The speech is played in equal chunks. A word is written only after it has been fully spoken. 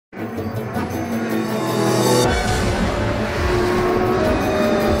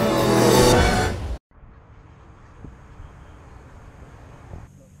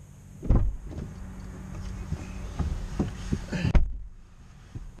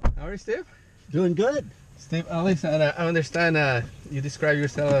How are you, Steve? Doing good. Steve Ellis, and I understand you describe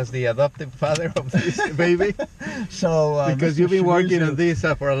yourself as the adoptive father of this baby. So because you've been working on this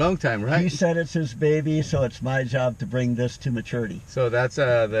for a long time, right? He said it's his baby, so it's my job to bring this to maturity. So that's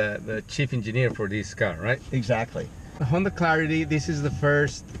the chief engineer for this car, right? Exactly. The Honda Clarity, this is the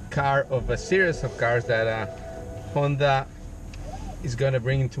first car of a series of cars that Honda is going to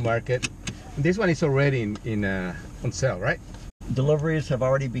bring into market. And this one is already on sale, right? Deliveries have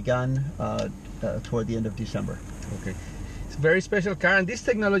already begun toward the end of December. Okay, it's a very special car, and this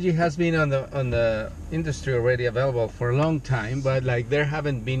technology has been on the industry already available for a long time, but like there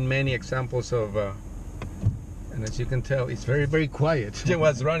haven't been many examples of and as you can tell, it's very quiet. It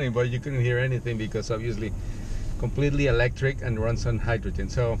was running, but you couldn't hear anything because obviously completely electric and runs on hydrogen.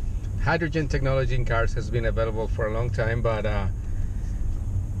 So hydrogen technology in cars has been available for a long time, but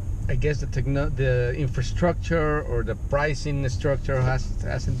I guess the infrastructure or the pricing structure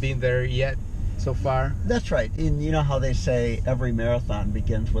hasn't been there yet so far. That's right. And you know how they say every marathon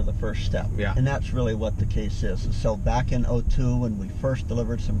begins with a first step. Yeah. And that's really what the case is. So back in 2002, when we first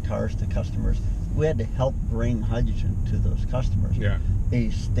delivered some cars to customers, we had to help bring hydrogen to those customers. Yeah.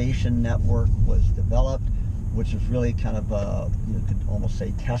 A station network was developed, which is really kind of you could almost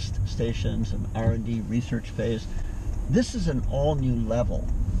say test stations and R&D research phase. This is an all-new level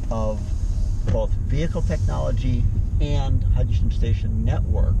of both vehicle technology and hydrogen station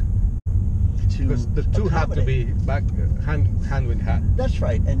network. Because the two have to be back hand in hand. That's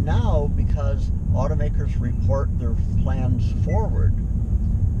right. And now, because automakers report their plans forward,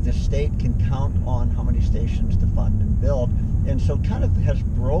 the state can count on how many stations to fund and build. And so kind of has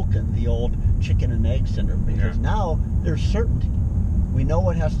broken the old chicken and egg syndrome, because now there's certainty. We know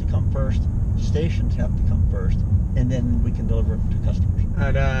what has to come first, stations have to come first, and then we can deliver it to customers.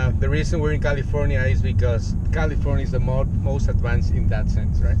 And the reason we're in California is because California is the most advanced in that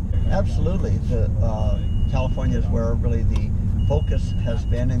sense, right? Absolutely. California is where really the focus has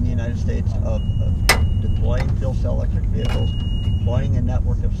been in the United States of deploying fuel cell electric vehicles, deploying a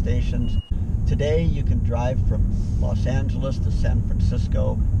network of stations. Today you can drive from Los Angeles to San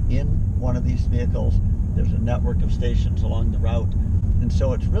Francisco in one of these vehicles. There's a network of stations along the route. And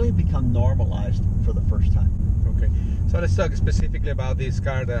so it's really become normalized for the first time. Okay, so let's talk specifically about this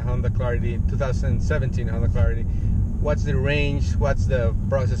car, the Honda Clarity, 2017 Honda Clarity. What's the range, what's the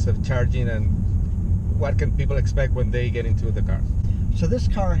process of charging, and what can people expect when they get into the car? So this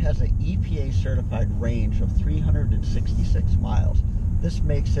car has an EPA certified range of 366 miles. This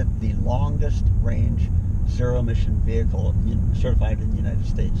makes it the longest range zero-emission vehicle certified in the United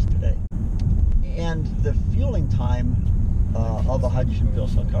States today. And the fueling time of a hydrogen fuel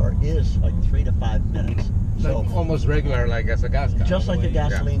cell car is like 3 to 5 minutes. So like almost regular, like as a gas car. Just like a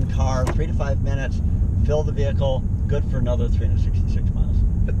gasoline car, 3 to 5 minutes, fill the vehicle, good for another 366 miles.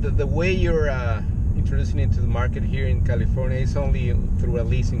 But the way you're introducing it to the market here in California is only through a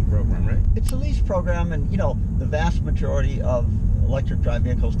leasing program, right? It's a lease program, and you know, the vast majority of electric drive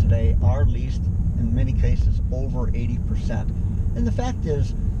vehicles today are leased, in many cases over 80%. And the fact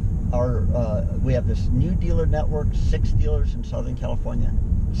is, we have this new dealer network, 6 dealers in Southern California,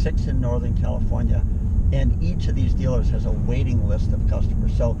 6 in Northern California, and each of these dealers has a waiting list of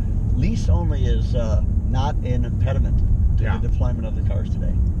customers. So lease only is not an impediment to the deployment of the cars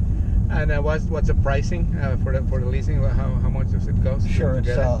today. And what's the pricing for the leasing? How much does it cost? Sure, it's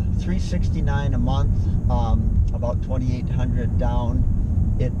 $369 a month, about $2,800 down.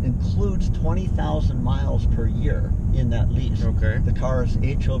 It includes 20,000 miles per year in that lease. Okay. The car is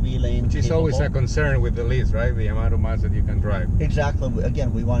HOV lane Which is capable. always a concern with the lease, right? The amount of miles that you can drive. Exactly.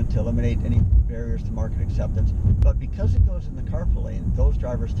 Again, we wanted to eliminate any barriers to market acceptance. But because it goes in the carpool lane, those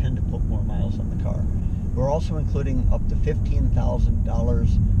drivers tend to put more miles on the car. We're also including up to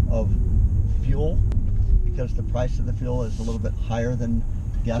 $15,000 of fuel, because the price of the fuel is a little bit higher than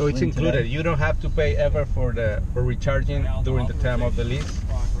gasoline. So it's included. Today. You don't have to pay ever for recharging during the time of the lease.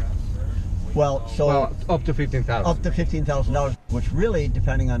 Well, up to $15,000. Up to $15,000, which really,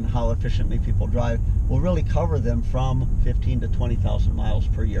 depending on how efficiently people drive, will really cover them from 15 to 20,000 miles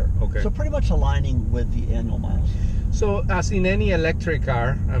per year. Okay. So pretty much aligning with the annual miles. So as in any electric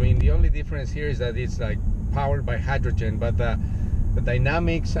car, I mean, the only difference here is that it's like powered by hydrogen, but the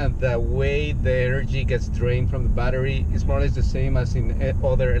dynamics and the way the energy gets drained from the battery is more or less the same as in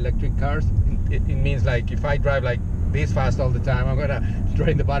other electric cars. It means like if I drive like this fast all the time, I'm gonna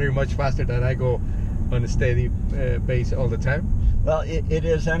drain the battery much faster than I go on a steady pace all the time. Well, it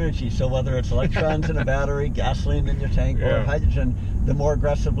is energy, so whether it's electrons in a battery, gasoline in your tank, or hydrogen, the more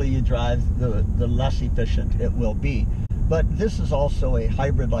aggressively you drive, the less efficient it will be. But this is also a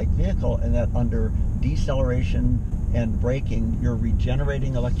hybrid-like vehicle in that under deceleration and braking, you're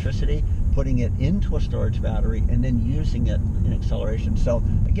regenerating electricity, putting it into a storage battery, and then using it in acceleration. So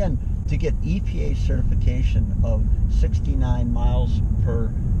again, to get EPA certification of 69 miles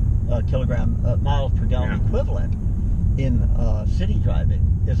per miles per gallon equivalent in city driving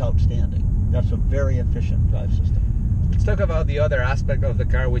is outstanding. That's a very efficient drive system. Let's talk about the other aspect of the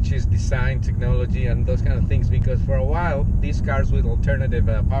car, which is design, technology, and those kind of things, because for a while these cars with alternative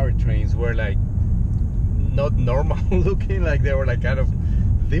powertrains were like not normal looking, like they were like kind of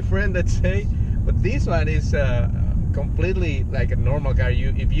different, let's say. But this one is completely like a normal car.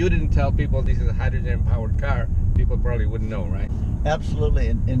 If you didn't tell people this is a hydrogen powered car, people probably wouldn't know, right? Absolutely,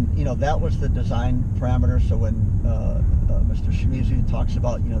 and you know, that was the design parameter. So when Mr. Shimizu talks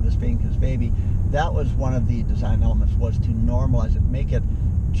about, you know, this being his baby, that was one of the design elements, was to normalize it, make it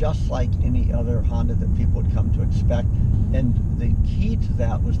just like any other Honda that people would come to expect. And the key to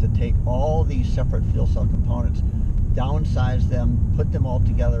that was to take all these separate fuel cell components, downsize them, put them all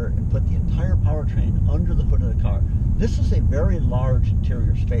together, and put the entire powertrain under the hood of the car. This is a very large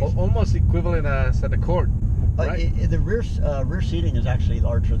interior space. Almost equivalent as an Accord, right? The rear seating is actually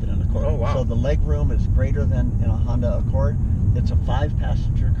larger than an Accord. Oh, wow. So the leg room is greater than in a Honda Accord. It's a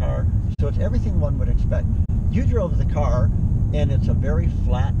 5-passenger car, so it's everything one would expect. You drove the car, and it's a very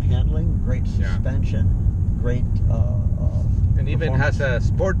flat handling, great suspension, great and even has a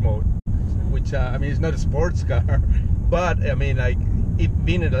sport mode, which I mean, it's not a sports car, but I mean, like, it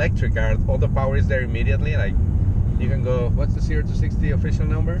being an electric car, all the power is there immediately. Like, you can go, what's the 0 to 60 official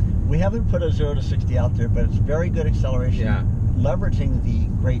number? We haven't put a 0 to 60 out there, but it's very good acceleration, leveraging the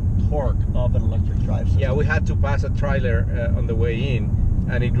great torque of an electric drive system. Yeah, we had to pass a trailer on the way in,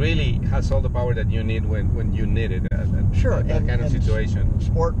 and it really has all the power that you need when you need it. Sure, that kind of situation.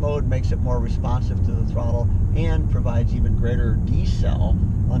 Sport mode makes it more responsive to the throttle and provides even greater decel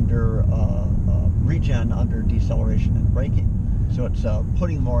under regen under deceleration and braking. So it's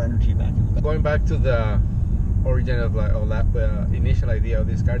putting more energy back in the back. Going back to the origin of the initial idea of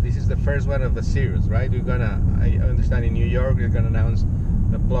this car, this is the first one of the series, right? We're gonna, I understand in New York, we're gonna announce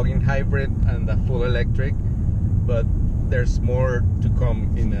the plug-in hybrid and the full electric, but there's more to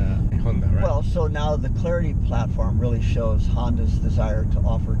come in Honda, right? Well, so now the Clarity platform really shows Honda's desire to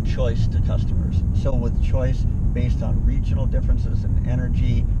offer choice to customers. So with choice based on regional differences in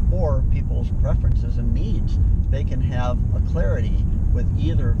energy or people's preferences and needs, they can have a Clarity with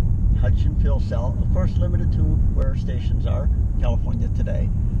either hydrogen fuel cell, of course limited to where stations are, California today,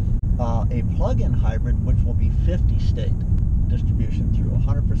 a plug-in hybrid, which will be 50-state distribution through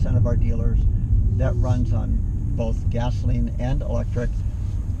 100% of our dealers, that runs on both gasoline and electric,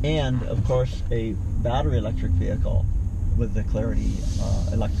 and of course a battery electric vehicle with the Clarity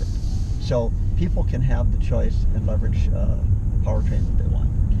electric. So people can have the choice and leverage the powertrain that they want.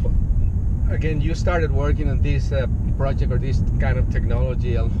 Again, you started working on this project or this kind of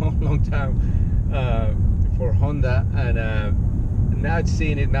technology a long time for Honda, and now it's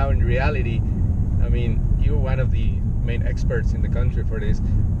seeing it now in reality. I mean, you're one of the main experts in the country for this.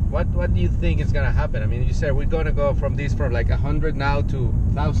 What do you think is going to happen? I mean, you said we're going to go from like 100 now to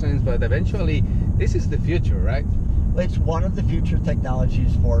thousands, but eventually this is the future, right? It's one of the future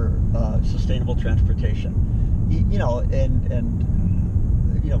technologies for sustainable transportation. You know, and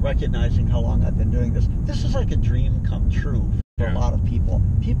you know, recognizing how long I've been doing this, this is like a dream come true for a lot of people.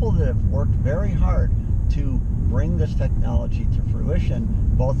 People that have worked very hard to bring this technology to fruition,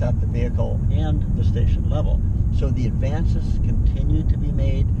 both at the vehicle and the station level. So the advances continue to be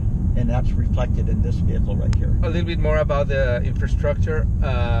made, and that's reflected in this vehicle right here. A little bit more about the infrastructure.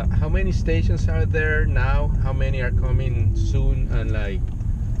 How many stations are there now? How many are coming soon? And like,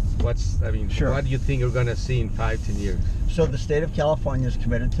 what do you think you're gonna see in 5-10 years? So the state of California is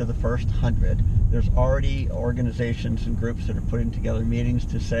committed to the first 100. There's already organizations and groups that are putting together meetings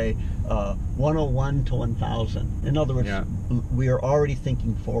to say 101 to 1,000. In other words, we are already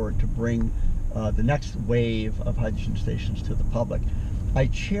thinking forward to bring the next wave of hydrogen stations to the public. I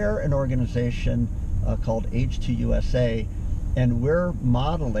chair an organization called H2USA, and we're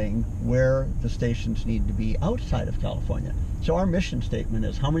modeling where the stations need to be outside of California. So our mission statement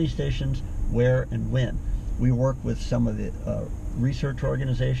is how many stations, where, and when. We work with some of the research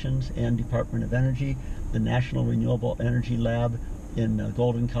organizations and Department of Energy. The National Renewable Energy Lab in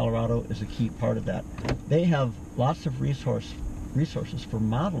Golden, Colorado is a key part of that. They have lots of resources for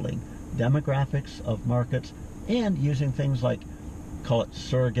modeling demographics of markets and using things like, call it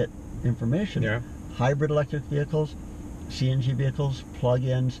surrogate information, hybrid electric vehicles, CNG vehicles,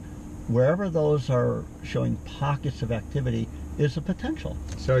 plug-ins, wherever those are showing pockets of activity is a potential.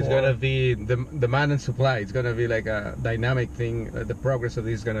 So it's going to be the demand and supply. It's going to be like a dynamic thing. The progress of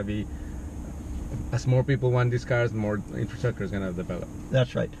this is going to be as more people want these cars, more infrastructure is going to develop.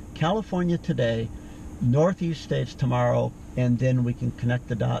 That's right. California today, Northeast states tomorrow, and then we can connect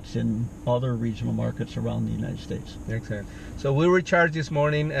the dots in other regional markets around the United States. Excellent. So we recharged this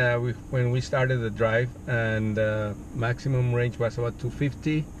morning when we started the drive, and maximum range was about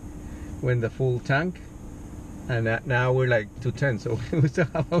 250 when the full tank, and now we're like 210. So we still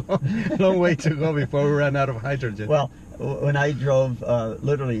have a long way to go before we run out of hydrogen. Well, when I drove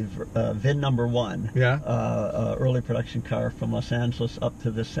literally VIN number 1, early production car from Los Angeles up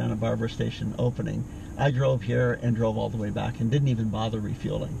to the Santa Barbara station opening, I drove here and drove all the way back and didn't even bother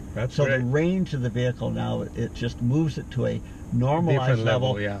refueling. That's so great. The range of the vehicle now, it just moves it to a normalized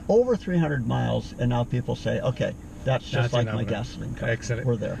level, over 300 miles, and now people say, okay, that's just like my gasoline car. Excellent.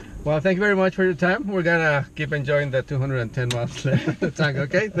 We're there. Well, thank you very much for your time. We're gonna keep enjoying the 210 miles left of the tank.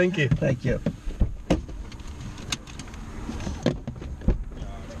 Okay, thank you. Thank you.